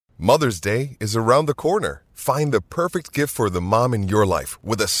Mother's Day is around the corner. Find the perfect gift for the mom in your life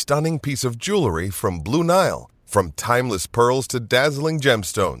with a stunning piece of jewelry from Blue Nile. From timeless pearls to dazzling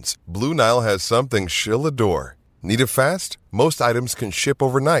gemstones, Blue Nile has something she'll adore. Need it fast? Most items can ship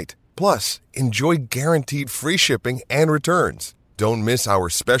overnight. Plus, enjoy guaranteed free shipping and returns. Don't miss our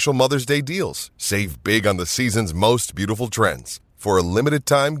special Mother's Day deals. Save big on the season's most beautiful trends. For a limited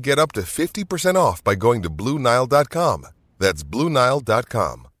time, get up to 50% off by going to BlueNile.com. That's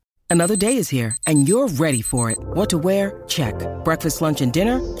BlueNile.com. Another day is here, and you're ready for it. What to wear? Check. Breakfast, lunch, and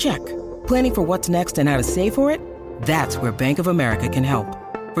dinner? Check. Planning for what's next and how to save for it? That's where Bank of America can help.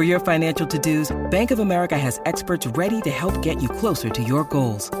 For your financial to-dos, Bank of America has experts ready to help get you closer to your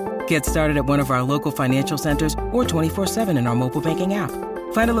goals. Get started at one of our local financial centers or 24/7 in our mobile banking app.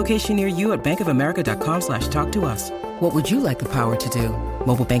 Find a location near you at bankofamerica.com/talktous. What would you like the power to do?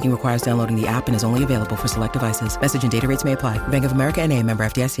 Mobile banking requires downloading the app and is only available for select devices. Message and data rates may apply. Bank of America N.A., member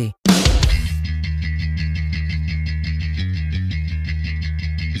FDIC.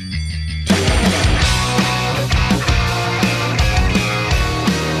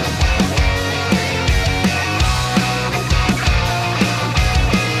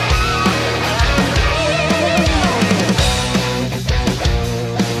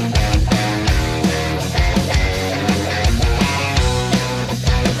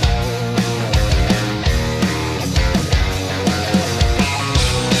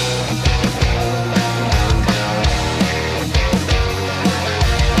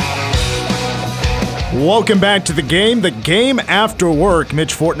 Welcome back to the game after work.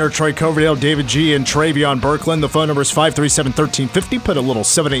 Mitch Fortner, Troy Coverdale, David G., and Travion Berkland. The phone number is 537-1350. Put a little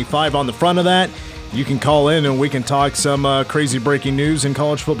 785 on the front of that. You can call in and we can talk some crazy breaking news in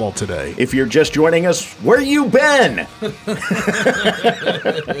college football today. If you're just joining us, where you been?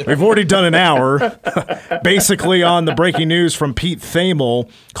 We've already done an hour, basically on the breaking news from Pete Thamel.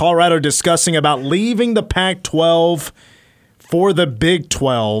 Colorado discussing about leaving the Pac-12 for the Big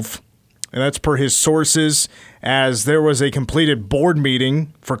 12. And that's per his sources, as there was a completed board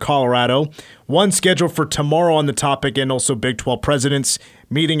meeting for Colorado, one scheduled for tomorrow on the topic, and also Big 12 presidents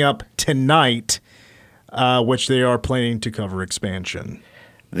meeting up tonight, which they are planning to cover expansion.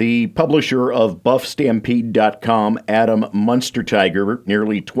 The publisher of BuffStampede.com, Adam Munstertiger,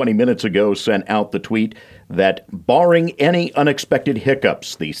 nearly 20 minutes ago sent out the tweet that, barring any unexpected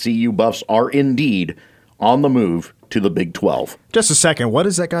hiccups, the CU Buffs are indeed on the move to the Big 12. Just a second. What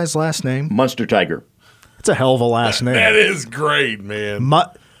is that guy's last name? Munstertiger. It's a hell of a last name. That is great, man.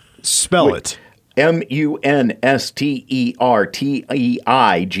 Spell it. Munsterteiger.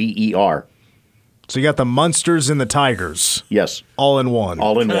 So you got the Munsters and the Tigers. Yes. All in one.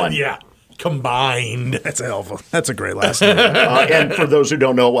 All in one. Yeah. Combined. That's a great last name. And for those who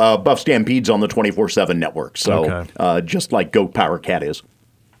don't know, Buff Stampede's on the 24/7 network. So okay. Just like Goat Power Cat is.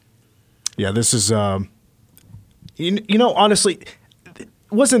 Yeah, this is... You know, honestly,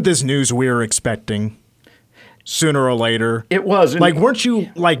 wasn't this news we were expecting sooner or later? It was. Like, weren't you,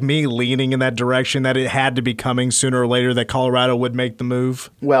 like me, leaning in that direction that it had to be coming sooner or later that Colorado would make the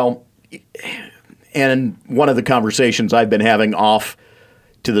move? Well, and one of the conversations I've been having off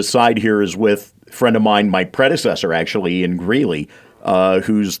to the side here is with a friend of mine, my predecessor, actually, Ian Greeley,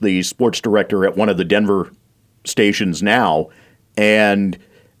 who's the sports director at one of the Denver stations now. And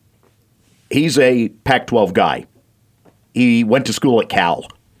he's a Pac-12 guy. He went to school at Cal.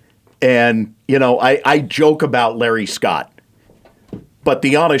 And, you know, I joke about Larry Scott. But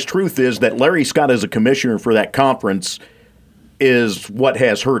the honest truth is that Larry Scott as a commissioner for that conference is what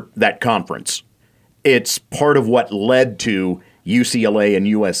has hurt that conference. It's part of what led to UCLA and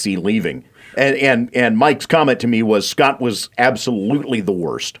USC leaving. And Mike's comment to me was Scott was absolutely the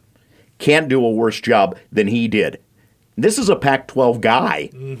worst. Can't do a worse job than he did. This is a Pac-12 guy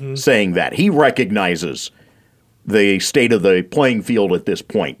saying that. He recognizes the state of the playing field at this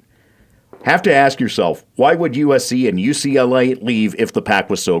point. Have to ask yourself, why would USC and UCLA leave if the Pac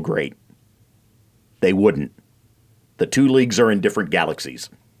was so great? They wouldn't. The two leagues are in different galaxies.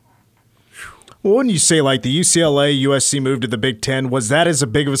 Well, wouldn't you say, like, the UCLA, USC move to the Big Ten, was that as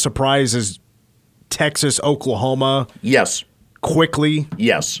big of a surprise as Texas, Oklahoma? Yes. Quickly?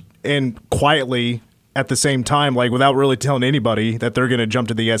 Yes. And quietly at the same time, like, without really telling anybody that they're going to jump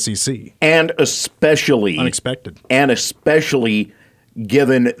to the SEC. And especially... unexpected. And especially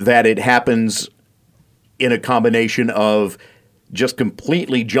given that it happens in a combination of just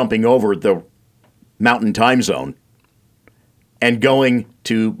completely jumping over the Mountain Time Zone and going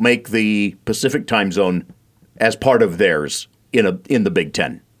to make the Pacific Time Zone as part of theirs in the Big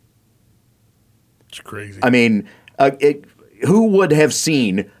Ten. It's crazy. I mean, who would have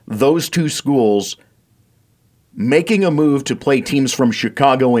seen those two schools making a move to play teams from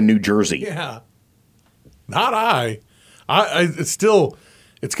Chicago and New Jersey. Yeah. Not I. It's still,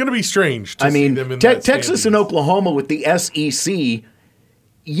 it's going to be strange to see them in that Texas and standings. Oklahoma with the SEC,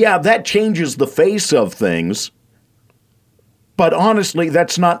 yeah, that changes the face of things. But honestly,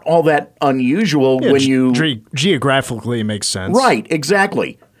 that's not all that unusual Yeah, when you... geographically, it makes sense. Right,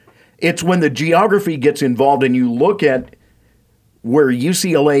 exactly. It's when the geography gets involved and you look at where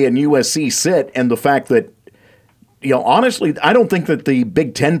UCLA and USC sit and the fact that, honestly, I don't think that the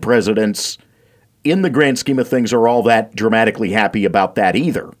Big Ten presidents, in the grand scheme of things, are all that dramatically happy about that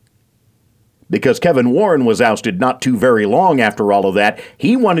either. Because Kevin Warren was ousted not too very long after all of that.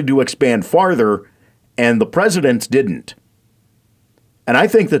 He wanted to expand farther, and the presidents didn't. And I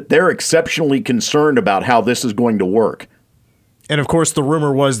think that they're exceptionally concerned about how this is going to work. And of course, the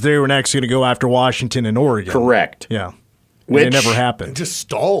rumor was they were next going to go after Washington and Oregon. Correct. Yeah. And Which- it never It happened. just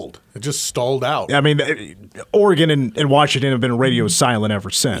stalled. It just stalled out. I mean, Oregon and Washington have been radio silent ever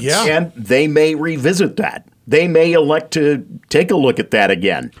since. Yeah. And they may revisit that. They may elect to take a look at that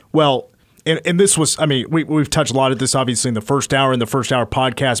again. Well, and this was, I mean, we've touched a lot of this, obviously, in the first hour, and the first hour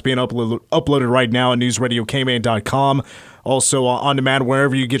podcast being uploaded right now at newsradiokman.com. Also on demand,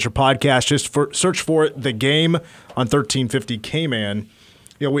 wherever you get your podcast, just search for it, The Game on 1350 K-Man.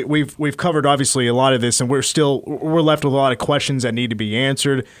 We've covered, obviously, a lot of this, and we're left with a lot of questions that need to be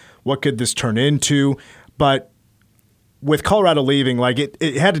answered. What could this turn into? But with Colorado leaving,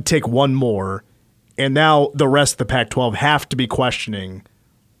 it had to take one more, and now the rest of the Pac-12 have to be questioning,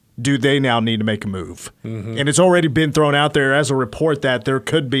 do they now need to make a move? Mm-hmm. And it's already been thrown out there as a report that there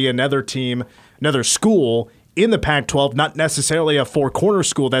could be another team, another school in the Pac-12, not necessarily a four-corner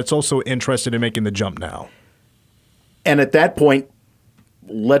school, that's also interested in making the jump now. And at that point,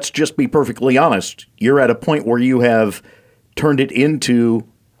 let's just be perfectly honest. You're at a point where you have turned it into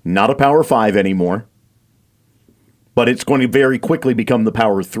not a Power 5 anymore, but it's going to very quickly become the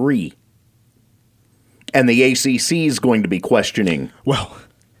Power 3. And the ACC is going to be questioning. Well,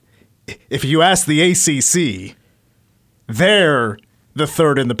 if you ask the ACC, they're the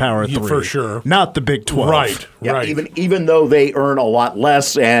third in the Power 3. For sure. Not the Big 12. Right. Yeah, Right. even though they earn a lot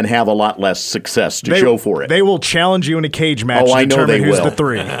less and have a lot less success to show for it. They will challenge you in a cage match Oh, to I know determine they who's will. the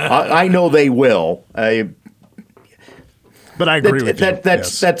three. I know they will. But I agree with you.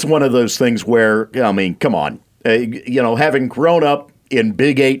 That's one of those things where, I mean, come on. Having grown up in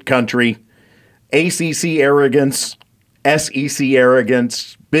Big 8 country, ACC arrogance, SEC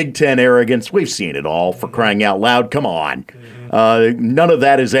arrogance, Big 10 arrogance, we've seen it all, for crying out loud. Come on. None of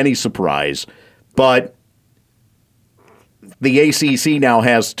that is any surprise. But the ACC now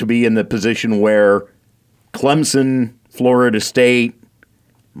has to be in the position where Clemson, Florida State,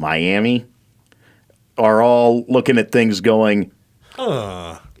 Miami are all looking at things going,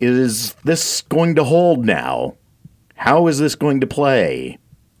 is this going to hold now? How is this going to play?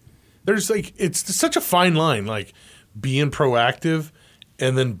 There's it's such a fine line, being proactive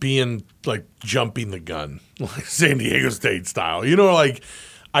and then being jumping the gun, like San Diego State style.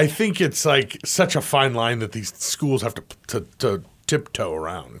 I think it's such a fine line that these schools have to tiptoe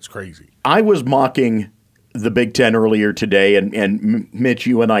around. It's crazy. I was mocking the Big Ten earlier today, and Mitch,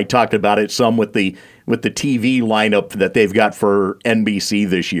 you and I talked about it some with the TV lineup that they've got for NBC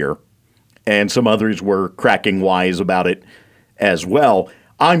this year, and some others were cracking wise about it as well.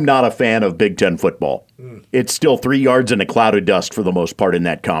 I'm not a fan of Big Ten football. It's still 3 yards in a cloud of dust for the most part in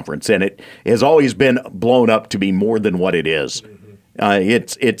that conference, and it has always been blown up to be more than what it is.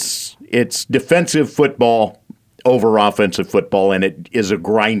 It's defensive football over offensive football, and it is a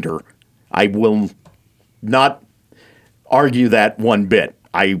grinder. I will not argue that one bit.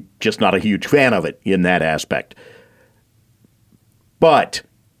 I'm just not a huge fan of it in that aspect. But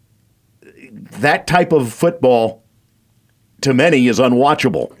that type of football, to many, is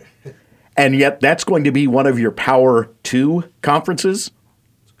unwatchable. And yet that's going to be one of your Power 2 conferences?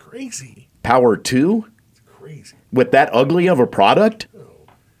 It's crazy. Power 2? It's crazy. With that ugly of a product?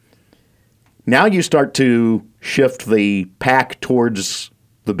 Now you start to shift the pack towards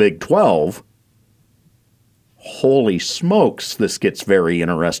the Big 12. Holy smokes, this gets very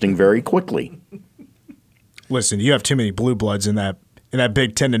interesting very quickly. Listen, you have too many blue bloods in that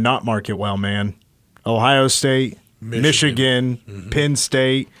Big Ten to not market well, man. Ohio State, Michigan, Penn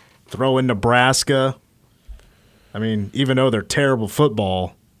State, throw in Nebraska. I mean, even though they're terrible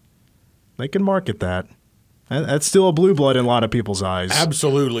football, they can market that. That's still a blue blood in a lot of people's eyes.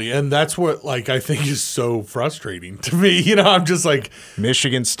 Absolutely. And that's what I think is so frustrating to me. I'm just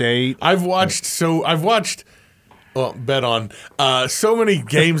Michigan State. I've watched bet on so many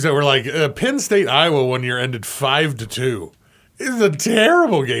games that were Penn State, Iowa 1 year ended 5-2. It's a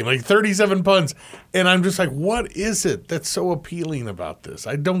terrible game, like 37 punts. And I'm just like, what is it that's so appealing about this?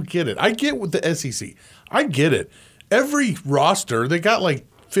 I don't get it. I get with the SEC. I get it. Every roster, they got like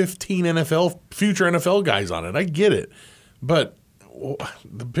 15 future NFL guys on it. I get it. But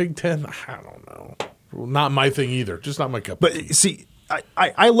the Big Ten, I don't know. Not my thing either. Just not my cup of tea. But see,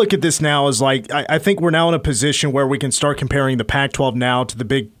 I look at this now as like, I think we're now in a position where we can start comparing the Pac-12 now to the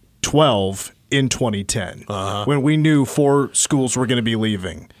Big 12 in 2010, when we knew 4 schools were going to be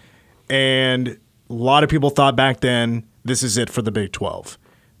leaving. And a lot of people thought back then, this is it for the Big 12.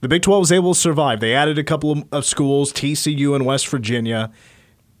 The Big 12 was able to survive. They added a couple of schools, TCU and West Virginia,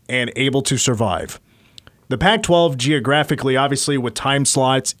 and able to survive. The Pac-12 geographically, obviously, with time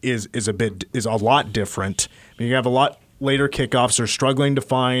slots, is a lot different. I mean, you have a lot later kickoffs. They're struggling to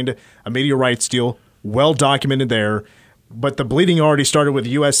find a media rights deal, well documented there. But the bleeding already started with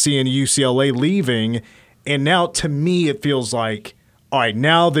USC and UCLA leaving, and now to me it feels like, all right,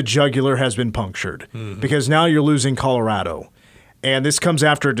 now the jugular has been punctured because now you're losing Colorado. And this comes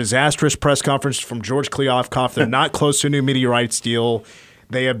after a disastrous press conference from George Kliavkoff. They're not close to a new media rights deal.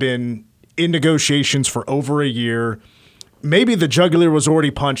 They have been in negotiations for over a year. Maybe the jugular was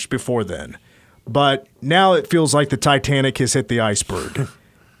already punched before then, but now it feels like the Titanic has hit the iceberg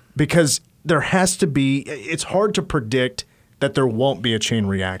because there has to be – it's hard to predict that there won't be a chain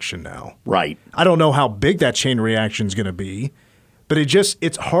reaction now. Right. I don't know how big that chain reaction is going to be, but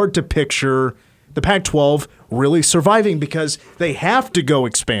it's hard to picture the Pac-12 really surviving because they have to go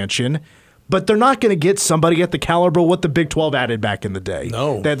expansion, but they're not going to get somebody at the caliber of what the Big 12 added back in the day.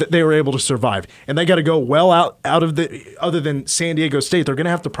 No. That they were able to survive. And they got to go well out of the – other than San Diego State, they're going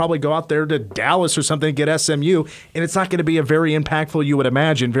to have to probably go out there to Dallas or something and get SMU, and it's not going to be a very impactful, you would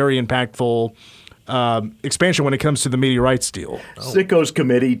imagine, very impactful expansion when it comes to the media rights deal. Sicko's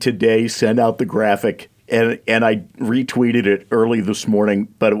committee today sent out the graphic, and I retweeted it early this morning,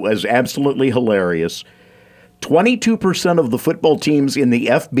 but it was absolutely hilarious. 22% of the football teams in the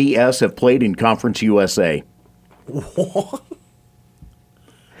FBS have played in Conference USA. What?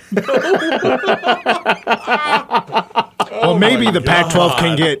 Well, maybe the Pac-12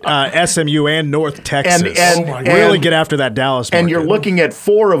 can get SMU and North Texas And really get after that Dallas market. And you're looking at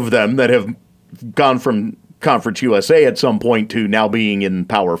 4 of them that have gone from Conference USA at some point to now being in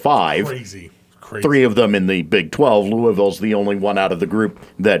Power 5. Crazy. 3 of them in the Big 12. Louisville's the only one out of the group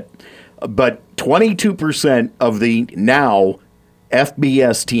that – but 22% of the now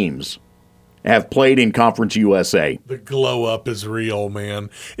FBS teams have played in Conference USA. The glow up is real,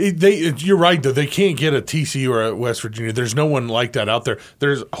 man. You're right, though. They can't get a TCU or a West Virginia. There's no one like that out there.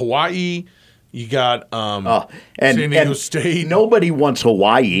 There's Hawaii. You got San Diego State. Nobody wants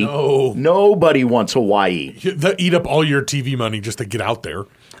Hawaii. No. Nobody wants Hawaii. They eat up all your TV money just to get out there.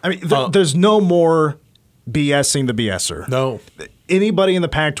 I mean, there's no more BSing the BSer. No. Anybody in the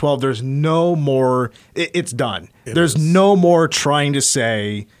Pac-12, there's no more – it's done. There's no more trying to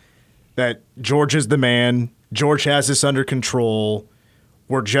say that George is the man, George has this under control,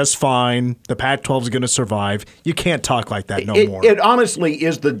 we're just fine, the Pac-12 is going to survive. You can't talk like that no more. It honestly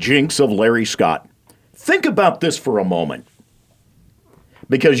is the jinx of Larry Scott. Think about this for a moment.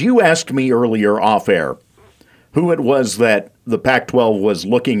 Because you asked me earlier off air who it was that the Pac-12 was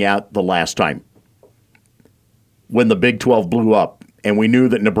looking at the last time when the Big 12 blew up and we knew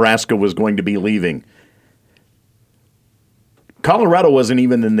that Nebraska was going to be leaving. Colorado wasn't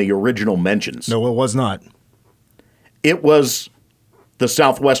even in the original mentions. No, it was not. It was the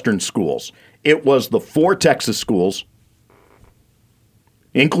Southwestern schools. It was the 4 Texas schools,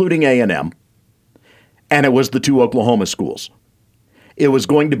 including A&M, and it was the 2 Oklahoma schools. It was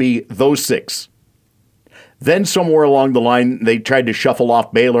going to be those 6. Then somewhere along the line, they tried to shuffle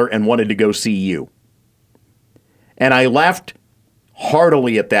off Baylor and wanted to go CU. And I laughed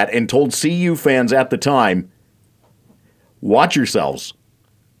heartily at that and told CU fans at the time, watch yourselves,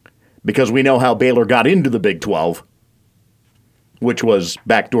 because we know how Baylor got into the Big 12, which was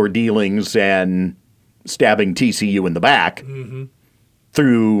backdoor dealings and stabbing TCU in the back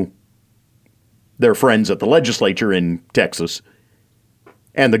through their friends at the legislature in Texas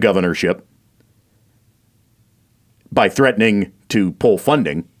and the governorship by threatening to pull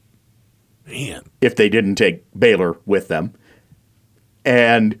funding if they didn't take Baylor with them.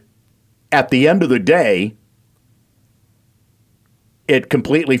 And at the end of the day, it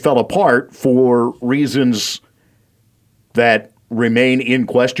completely fell apart for reasons that remain in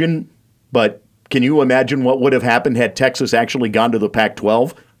question. But can you imagine what would have happened had Texas actually gone to the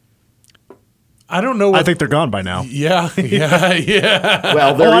Pac-12? I don't know. I think they're gone by now. Yeah.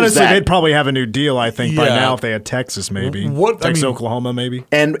 Well, honestly, they'd probably have a new deal, I think, by now if they had Texas, maybe. Oklahoma, maybe.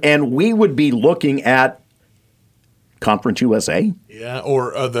 And we would be looking at Conference USA? Yeah,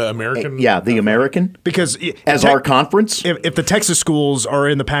 or the American. Yeah, the American. Because as our conference? If the Texas schools are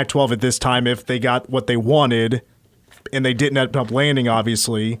in the Pac-12 at this time, if they got what they wanted, and they didn't end up landing,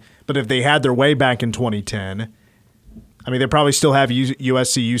 obviously, but if they had their way back in 2010, I mean, they probably still have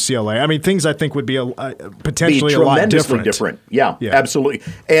USC, UCLA. I mean, things I think would be potentially a lot different. Yeah, absolutely.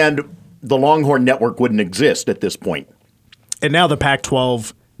 And the Longhorn Network wouldn't exist at this point. And now the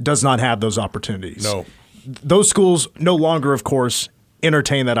Pac-12 does not have those opportunities. No. Those schools no longer, of course,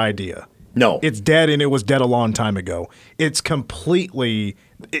 entertain that idea. No. It's dead, and it was dead a long time ago. It's a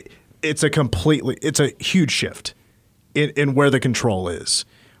huge shift in where the control is.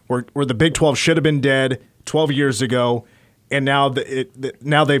 Where the Big 12 should have been dead 12 years ago, and now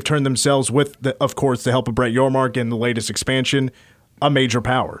now they've turned themselves with, of course, the help of Brett Yormark and the latest expansion, a major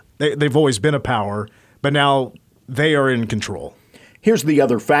power. They've always been a power, but now they are in control. Here's the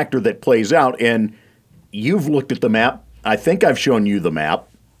other factor that plays out, and you've looked at the map. I think I've shown you the map,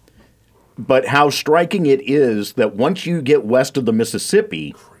 but how striking it is that once you get west of the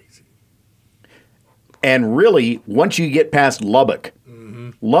Mississippi, and really once you get past Lubbock,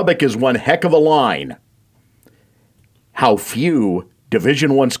 Lubbock is one heck of a line. How few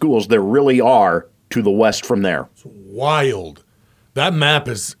Division I schools there really are to the west from there. It's wild. That map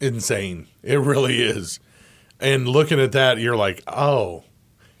is insane. It really is. And looking at that, you're like, oh,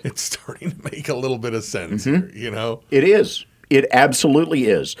 it's starting to make a little bit of sense here, you know? It is. It absolutely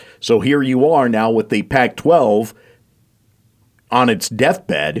is. So here you are now with the Pac-12 on its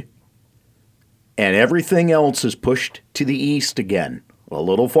deathbed, and everything else is pushed to the east again, a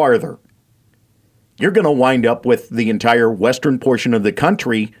little farther. You're going to wind up with the entire western portion of the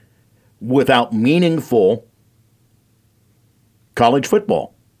country without meaningful college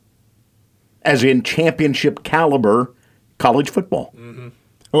football, as in championship caliber college football. Mm-hmm.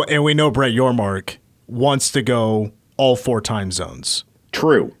 Well, and we know Brett Yormark wants to go all 4 time zones.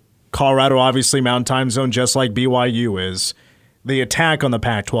 True. Colorado, obviously, Mountain Time Zone, just like BYU is. The attack on the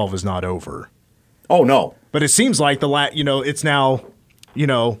Pac-12 is not over. Oh, no. But it seems like it's now,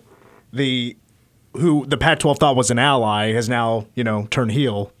 who the Pac-12 thought was an ally has now, turned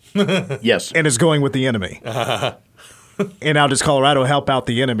heel. Yes. And is going with the enemy. And now does Colorado help out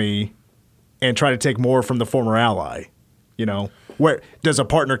the enemy and try to take more from the former ally? Where does a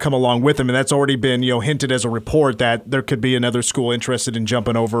partner come along with him? And that's already been, hinted as a report that there could be another school interested in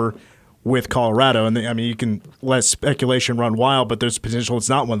jumping over with Colorado. And you can let speculation run wild, but there's potential it's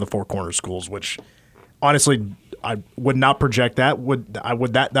not one of the 4 corner schools, which honestly I would not project that.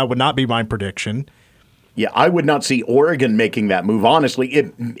 That would not be my prediction. Yeah, I would not see Oregon making that move. Honestly,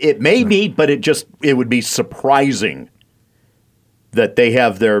 it may be, but it would be surprising that they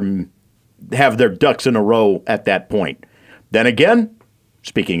have their ducks in a row at that point. Then again,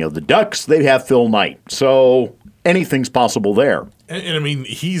 speaking of the Ducks, they have Phil Knight, so anything's possible there. And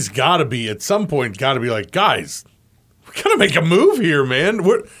he's got to be at some point like, guys, we got to make a move here, man.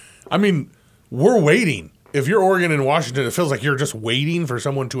 We're waiting. If you're Oregon and Washington, it feels like you're just waiting for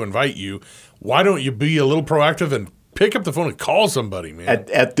someone to invite you. Why don't you be a little proactive and pick up the phone and call somebody, man?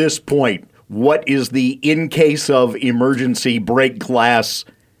 At this point, what is the in case of emergency break glass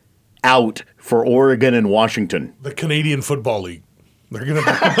out for Oregon and Washington? The Canadian Football League. They're gonna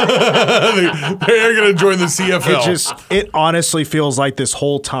they're gonna join the CFL. It honestly feels like this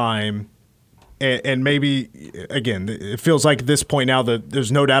whole time. And maybe, again, it feels like at this point now that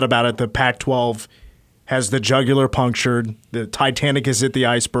there's no doubt about it, the Pac-12 has the jugular punctured. The Titanic is at the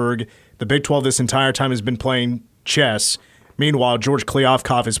iceberg. The Big 12 this entire time has been playing chess. Meanwhile, George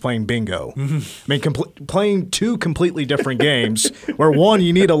Kliavkoff is playing bingo. Playing 2 completely different games where one,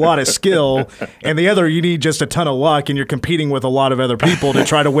 you need a lot of skill, and the other, you need just a ton of luck, and you're competing with a lot of other people to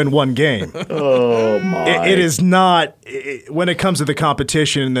try to win one game. Oh, my. It is not, when it comes to the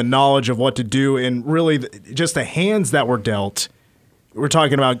competition and the knowledge of what to do and really just the hands that were dealt, we're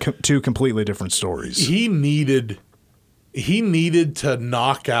talking about 2 completely different stories. He needed to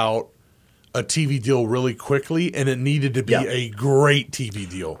knock out a TV deal really quickly, and it needed to be a great TV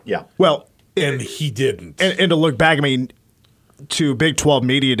deal. Yeah. Well, and he didn't. And to look back, to Big 12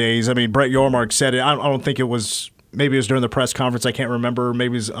 media days, Brett Yormark said it. I don't think it was, maybe it was during the press conference. I can't remember.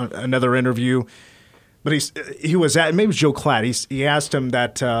 Maybe it was another interview. But he was at, maybe it was Joe Klatt. He asked him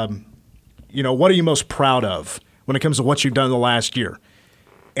that, what are you most proud of when it comes to what you've done in the last year?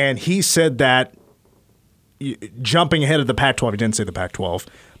 And he said that jumping ahead of the Pac-12, he didn't say the Pac-12,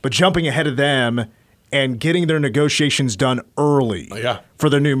 but jumping ahead of them and getting their negotiations done early for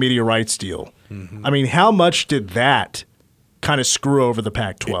their new media rights deal. Mm-hmm. How much did that kind of screw over the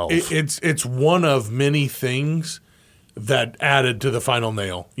Pac-12? It's one of many things that added to the final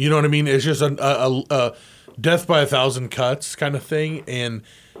nail. You know what I mean? It's just a death by 1,000 cuts kind of thing. And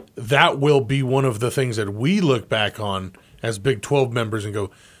that will be one of the things that we look back on as Big 12 members and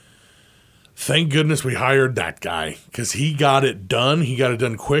go, thank goodness we hired that guy, because he got it done. He got it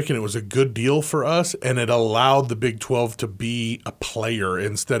done quick, and it was a good deal for us, and it allowed the Big 12 to be a player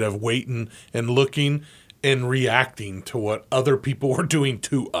instead of waiting and looking and reacting to what other people were doing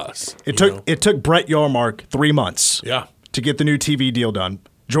to us. It took Brett Yormark 3 months to get the new TV deal done.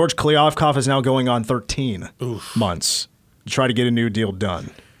 George Kliavkoff is now going on 13 months to try to get a new deal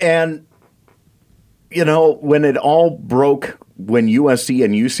done. And, when it all broke, when USC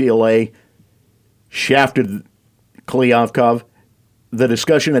and UCLA shafted Kliavkoff, the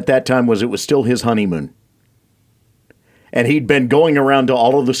discussion at that time was it was still his honeymoon. And he'd been going around to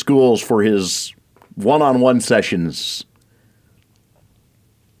all of the schools for his one-on-one sessions.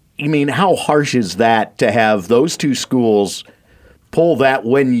 I mean, how harsh is that to have those two schools pull that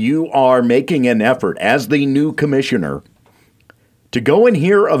when you are making an effort as the new commissioner to go and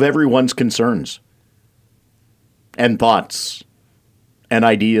hear of everyone's concerns and thoughts and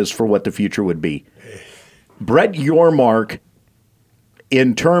ideas for what the future would be? Brett Yormark,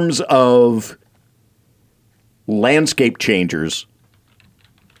 in terms of landscape changers,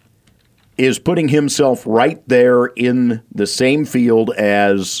 is putting himself right there in the same field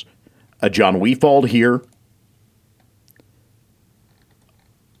as a John Weefald here,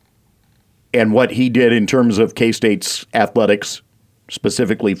 and what he did in terms of K-State's athletics,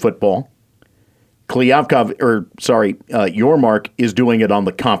 specifically football. Yormark is doing it on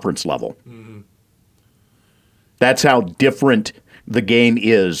the conference level. Mm-hmm. That's how different the game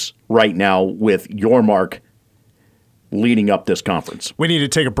is right now with Yormark leading up this conference. We need to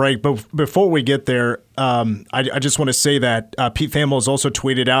take a break, but before we get there, I just want to say that Pete Thamel has also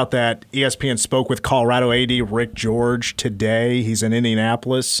tweeted out that ESPN spoke with Colorado AD Rick George today. He's in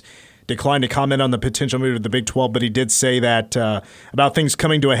Indianapolis. Declined to comment on the potential move to the Big 12, but he did say that about things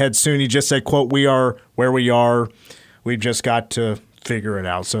coming to a head soon. He just said, quote, "We are where we are. We've just got to figure it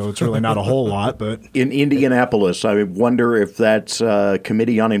out." So it's really not a whole lot. But in Indianapolis, I wonder if that's a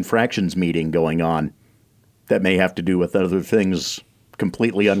Committee on Infractions meeting going on that may have to do with other things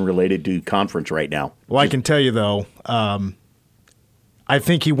completely unrelated to conference right now. Well, I can tell you, though, I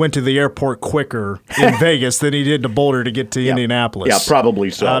think he went to the airport quicker in Vegas than he did to Boulder to get to Indianapolis. Yeah, probably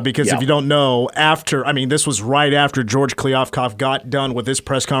so. Because if you don't know, this was right after George Kliavkoff got done with this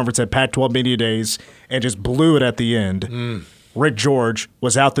press conference at Pac-12 Media Days and just blew it at the end. Rick George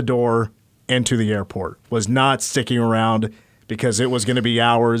was out the door and to the airport, was not sticking around because it was going to be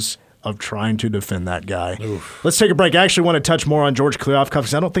hours of trying to defend that guy. Oof. Let's take a break. I actually want to touch more on George Kliavkoff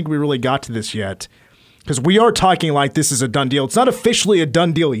because I don't think we really got to this yet. Because we are talking like this is a done deal. It's not officially a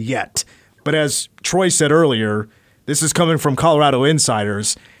done deal yet. But as Troy said earlier, this is coming from Colorado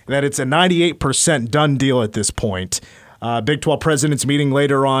insiders, that it's a 98% done deal at this point. Big 12 presidents meeting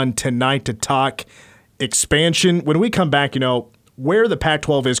later on tonight to talk expansion. When we come back, where the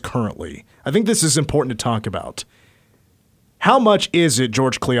Pac-12 is currently, I think this is important to talk about. How much is it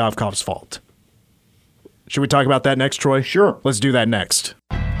George Kliavkoff's fault? Should we talk about that next, Troy? Sure. Let's do that next.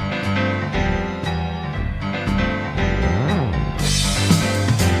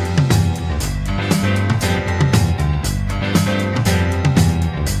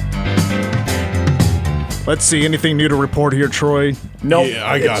 Let's see. Anything new to report here, Troy? No, yeah,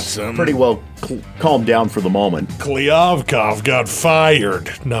 I got some. Pretty well calmed down for the moment. Kliavkoff got fired.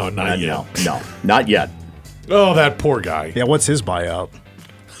 No, not yet. No, not yet. Oh, that poor guy. Yeah, what's his buyout?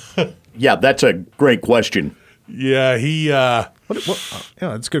 Yeah, that's a great question. Yeah, he. Yeah,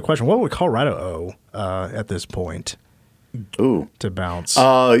 that's a good question. What would Colorado owe at this point? To bounce.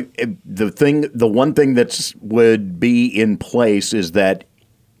 The one thing that would be in place is that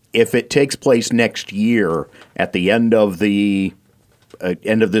if it takes place next year at the end of the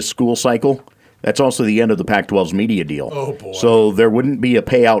end of this school cycle, that's also the end of the Pac-12's media deal. Oh, boy. So there wouldn't be a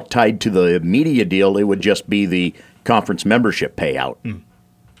payout tied to the media deal. It would just be the conference membership payout.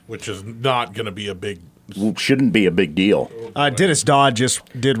 Which is not going to be a big... Shouldn't be a big deal. Dennis Dodd just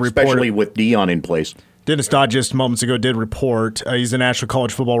did report... Especially with Dion in place. Dennis Dodd just moments ago did report, he's a national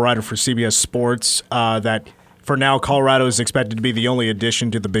college football writer for CBS Sports, that for now Colorado is expected to be the only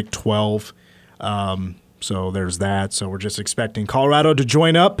addition to the Big 12. So there's that. So we're just expecting Colorado to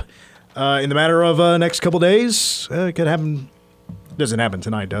join up in the matter of next couple days. It could happen. Doesn't happen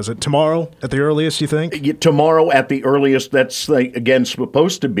tonight, does it? Tomorrow at the earliest, you think? Tomorrow at the earliest. That's, again,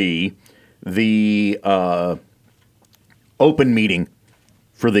 supposed to be the open meeting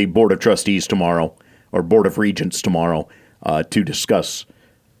for the Board of Trustees tomorrow, or Board of Regents tomorrow, to discuss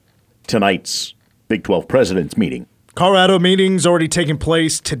tonight's Big 12 President's meeting. Colorado meeting's already taking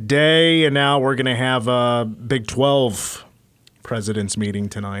place today, and now we're going to have a Big 12 president's meeting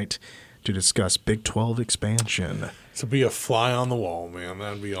tonight to discuss Big 12 expansion. To be a fly on the wall, man.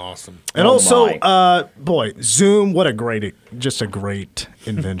 That'd be awesome. And boy, Zoom, what a great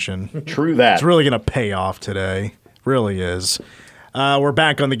invention. True that. It's really going to pay off today. Really is. We're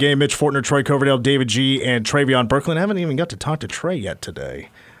back on the game. Mitch Fortner, Troy Coverdale, David G., and Travion Berkland. I haven't even got to talk to Trey yet today.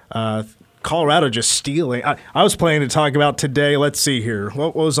 Colorado just stealing. I was planning to talk about today. Let's see here.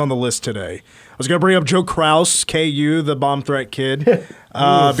 What was on the list today? I was going to bring up Joe Kraus, KU, the bomb threat kid,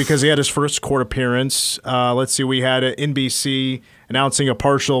 because he had his first court appearance. Let's see. We had NBC announcing a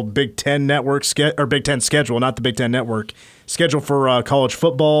partial Big Ten network Big Ten schedule, not the Big Ten network schedule for college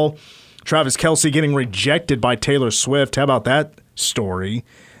football. Travis Kelce getting rejected by Taylor Swift. How about that story?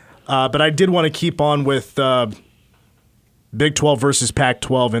 But I did want to keep on with Big 12 versus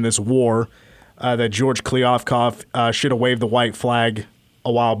Pac-12 in this war that George Kliavkoff should have waved the white flag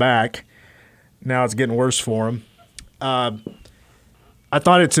a while back. Now it's getting worse for him. I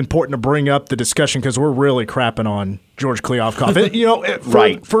thought it's important to bring up the discussion because we're really crapping on George Kliavkoff.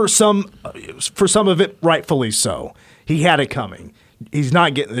 Right. For some of it, rightfully so. He had it coming. He's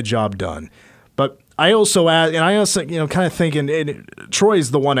not getting the job done. But I also kind of thinking, and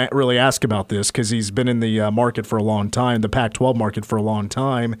Troy's the one that really asked about this because he's been in the market for a long time, the Pac-12 market for a long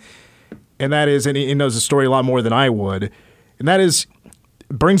time, and that is, and he knows the story a lot more than I would, and that is,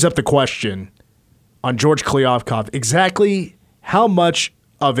 brings up the question on George Kliavkoff, exactly how much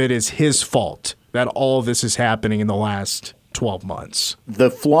of it is his fault that all of this is happening in the last 12 months?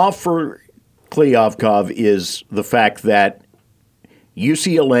 The flaw for Kliavkoff is the fact that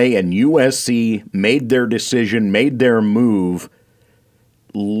UCLA and USC made their decision, made their move,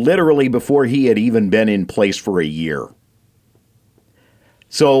 literally before he had even been in place for a year.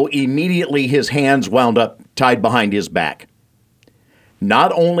 So immediately his hands wound up tied behind his back.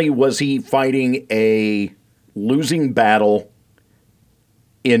 Not only was he fighting a losing battle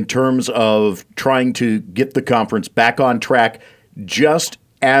in terms of trying to get the conference back on track just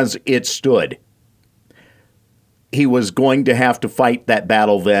as it stood, he was going to have to fight that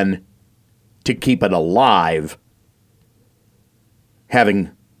battle then to keep it alive, having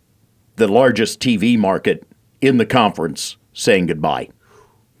the largest TV market in the conference saying goodbye.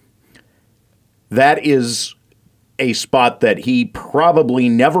 That is a spot that he probably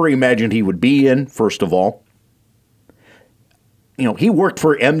never imagined he would be in, first of all. He worked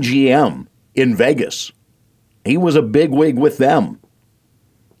for MGM in Vegas. He was a bigwig with them,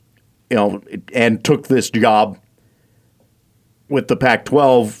 and took this job with the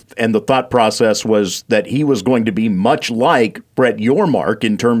Pac-12, and the thought process was that he was going to be much like Brett Yormark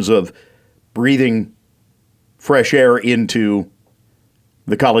in terms of breathing fresh air into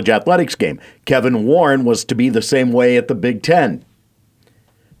the college athletics game. Kevin Warren was to be the same way at the Big Ten.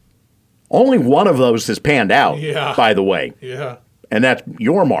 Only one of those has panned out, by the way. Yeah. And that's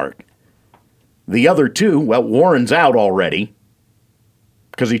Yormark. The other two, well, Warren's out already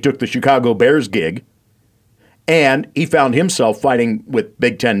because he took the Chicago Bears gig. And he found himself fighting with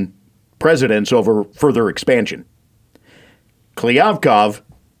Big Ten presidents over further expansion. Kliavkoff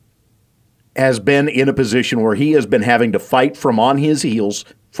has been in a position where he has been having to fight from on his heels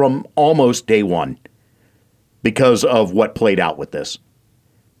from almost day one because of what played out with this.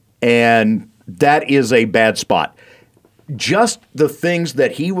 And that is a bad spot. Just the things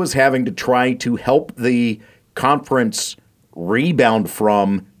that he was having to try to help the conference rebound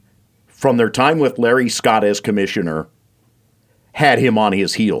from their time with Larry Scott as commissioner, had him on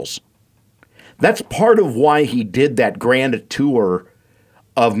his heels. That's part of why he did that grand tour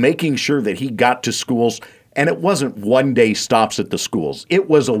of making sure that he got to schools, and it wasn't one-day stops at the schools. It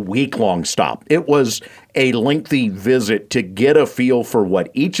was a week-long stop. It was a lengthy visit to get a feel for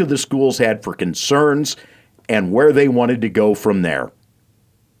what each of the schools had for concerns and where they wanted to go from there.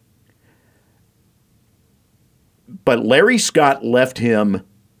 But Larry Scott left him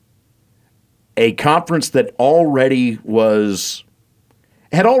a conference that had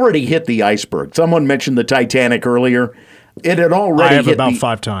already hit the iceberg. Someone mentioned the Titanic earlier. It had already hit about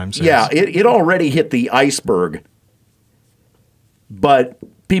 5 times. Yes. Yeah, it already hit the iceberg, but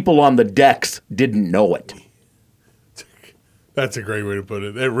people on the decks didn't know it. That's a great way to put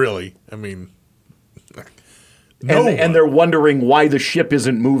it. It really, and they're wondering why the ship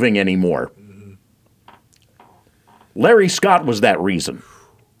isn't moving anymore. Larry Scott was that reason.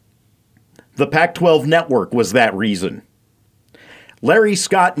 The Pac-12 network was that reason. Larry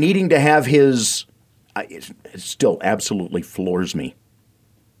Scott needing to have his... It still absolutely floors me.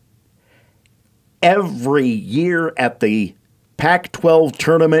 Every year at the Pac-12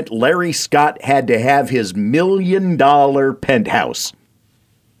 tournament, Larry Scott had to have his $1 million penthouse.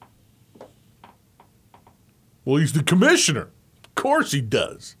 Well, he's the commissioner. Of course he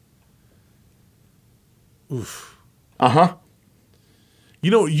does. Oof. Uh-huh.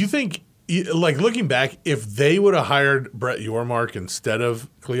 You know, you think, like looking back, if they would have hired Brett Yormark instead of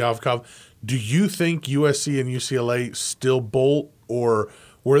Kliavkoff, do you think USC and UCLA still bolt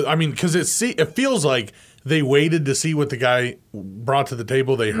because it feels like they waited to see what the guy brought to the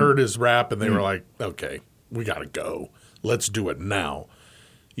table. They heard his rap and they were like, okay, we got to go. Let's do it now.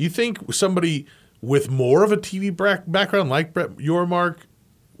 You think somebody with more of a TV background like Brett Yormark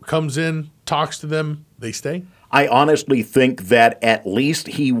comes in, talks to them, they stay? I honestly think that at least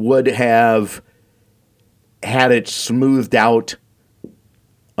he would have had it smoothed out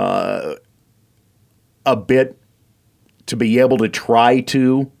a bit to be able to try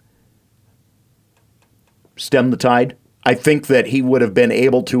to stem the tide. I think that he would have been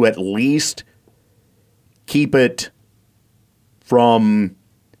able to at least keep it from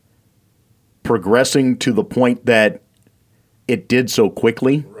progressing to the point that it did so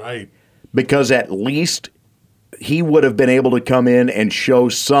quickly. Right. Because at least he would have been able to come in and show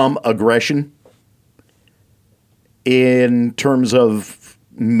some aggression in terms of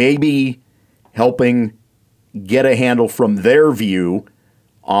maybe helping get a handle from their view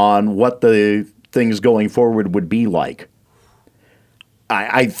on what the things going forward would be like.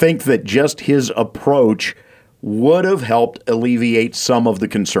 I think that just his approach would have helped alleviate some of the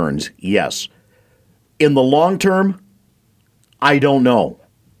concerns, yes. In the long term, I don't know.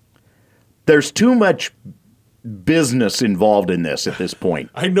 There's too much business involved in this at this point.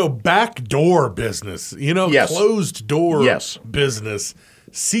 I know, backdoor business, Yes. Closed door Yes. business,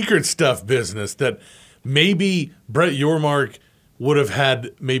 secret stuff business that maybe Brett Yormark would have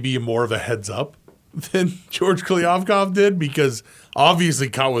had maybe more of a heads up than George Kliavkoff did, because obviously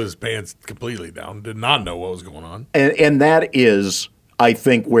caught with his pants completely down, did not know what was going on. And that is, I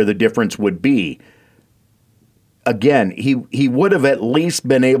think, where the difference would be. Again, he would have at least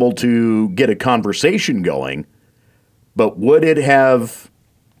been able to get a conversation going, but would it have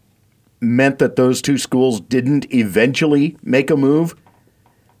meant that those two schools didn't eventually make a move?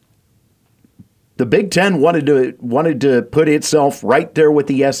 The Big Ten wanted to put itself right there with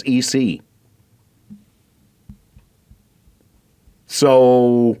the SEC.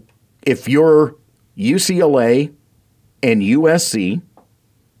 So if you're UCLA and USC,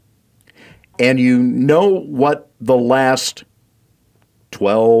 and you know what the last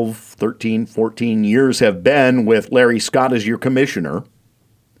 12, 13, 14 years have been with Larry Scott as your commissioner,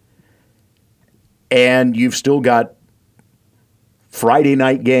 and you've still got Friday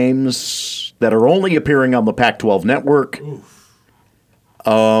night games that are only appearing on the Pac-12 network,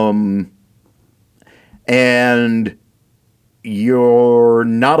 and you're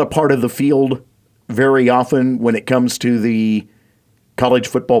not a part of the field very often when it comes to the college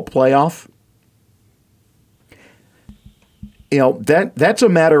football playoff. That's a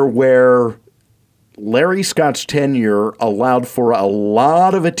matter where Larry Scott's tenure allowed for a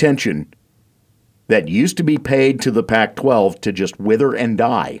lot of attention that used to be paid to the Pac-12 to just wither and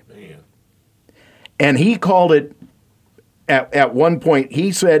die. Man. And he called it, at one point,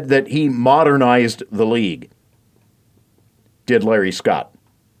 he said that he modernized the league. Did Larry Scott.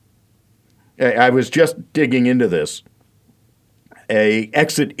 I was just digging into this. An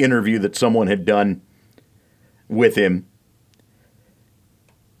exit interview that someone had done with him.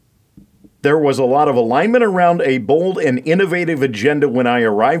 There was a lot of alignment around a bold and innovative agenda when I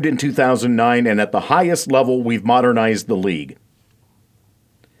arrived in 2009, and at the highest level, we've modernized the league.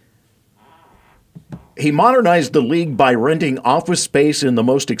 He modernized the league by renting office space in the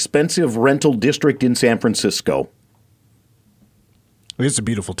most expensive rental district in San Francisco. It's a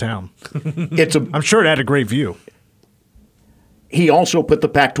beautiful town. I'm sure it had a great view. He also put the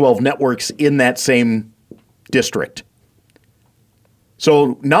Pac-12 networks in that same district.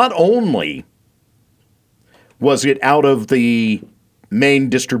 So not only was it out of the main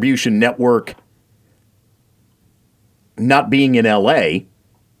distribution network not being in L.A.,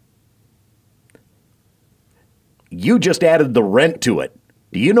 you just added the rent to it.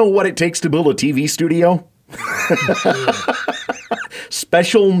 Do you know what it takes to build a TV studio?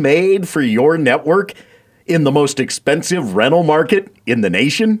 Special made for your network in the most expensive rental market in the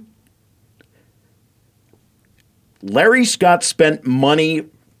nation? Larry Scott spent money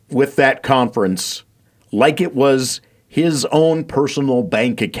with that conference like it was his own personal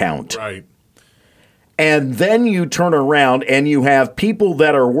bank account. Right. And then you turn around and you have people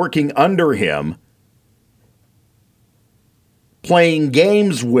that are working under him playing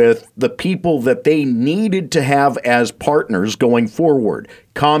games with the people that they needed to have as partners going forward.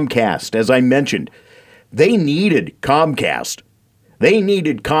 Comcast, as I mentioned, they needed Comcast. They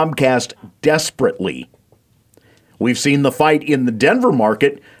needed Comcast desperately. We've seen the fight in the Denver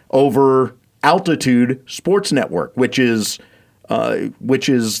market over Altitude Sports Network, which is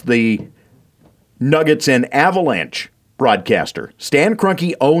the Nuggets and Avalanche broadcaster. Stan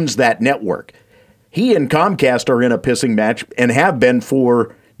Kroenke owns that network. He and Comcast are in a pissing match and have been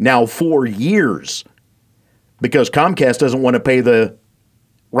for now 4 years because Comcast doesn't want to pay the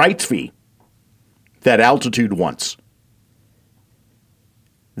rights fee that Altitude wants.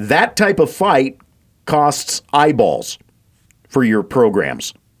 That type of fight costs eyeballs for your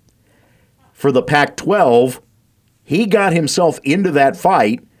programs. For the Pac-12, he got himself into that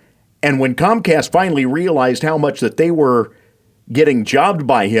fight, and when Comcast finally realized how much that they were getting jobbed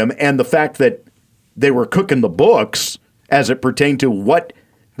by him and the fact that they were cooking the books as it pertained to what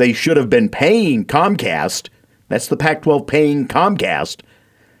they should have been paying Comcast, that's the Pac-12 paying Comcast,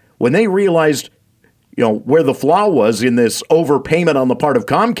 when they realized, where the flaw was in this overpayment on the part of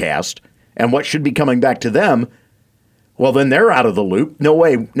Comcast and what should be coming back to them, well, then they're out of the loop. No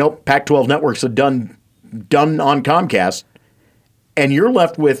way. Nope. Pac-12 networks are done on Comcast, and you're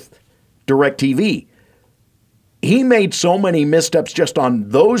left with DirecTV. He made so many missteps just on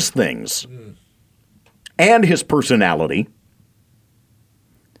those things, and his personality,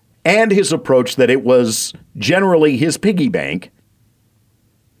 and his approach that it was generally his piggy bank.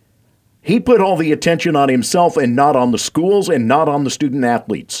 He put all the attention on himself and not on the schools and not on the student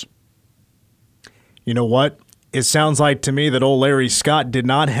athletes. You know what? It sounds like to me that old Larry Scott did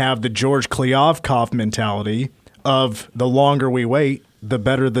not have the George Kliavkoff mentality of the longer we wait, the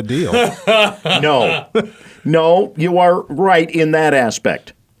better the deal. No, you are right in that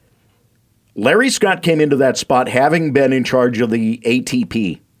aspect. Larry Scott came into that spot having been in charge of the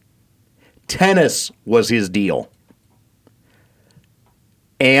ATP. Tennis was his deal.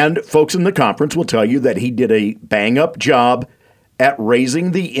 And folks in the conference will tell you that he did a bang-up job at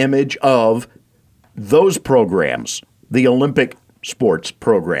raising the image of those programs, the Olympic sports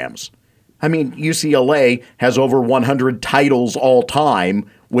programs. I mean, UCLA has over 100 titles all time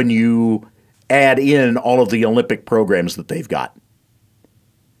when you add in all of the Olympic programs that they've got.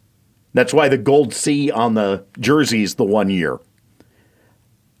 That's why the gold C on the jerseys the one year.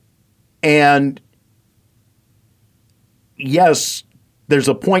 And yes, there's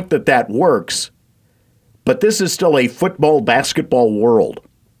a point that works, but this is still a football, basketball world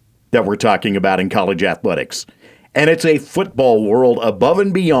that we're talking about in college athletics. And it's a football world above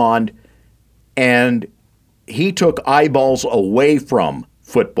and beyond, and he took eyeballs away from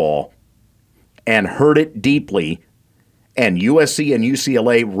football and hurt it deeply, and USC and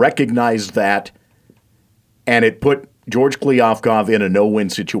UCLA recognized that, and it put George Kliavkoff in a no-win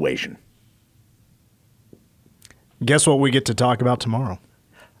situation. Guess what we get to talk about tomorrow?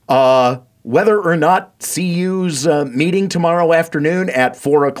 Whether or not CU's meeting tomorrow afternoon at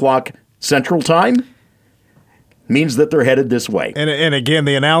 4 o'clock Central Time means that they're headed this way. And again,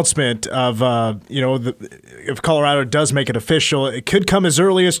 the announcement of, if Colorado does make it official, it could come as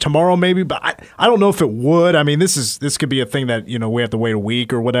early as tomorrow maybe, but I don't know if it would. I mean, this could be a thing that, we have to wait a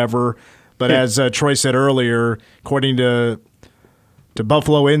week or whatever. But as Troy said earlier, according to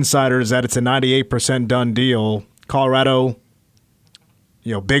Buffalo insiders, that it's a 98% done deal. Colorado,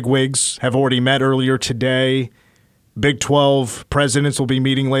 bigwigs have already met earlier today. Big 12 presidents will be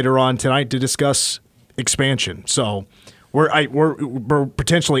meeting later on tonight to discuss expansion. So we're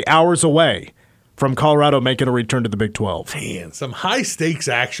potentially hours away from Colorado making a return to the Big 12. Man, some high-stakes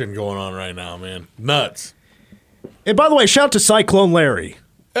action going on right now, man. Nuts. And by the way, shout out to Cyclone Larry.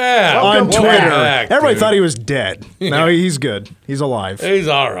 Yeah, on Twitter. Everybody dude. thought he was dead. No, he's good. He's alive. He's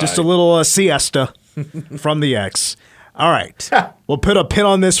all right. Just a little siesta from the X. All right. We'll put a pin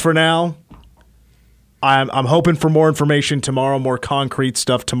on this for now. I'm hoping for more information tomorrow, more concrete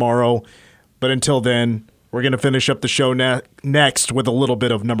stuff tomorrow. But until then, we're going to finish up the show next with a little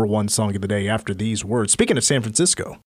bit of number one song of the day after these words. Speaking of San Francisco.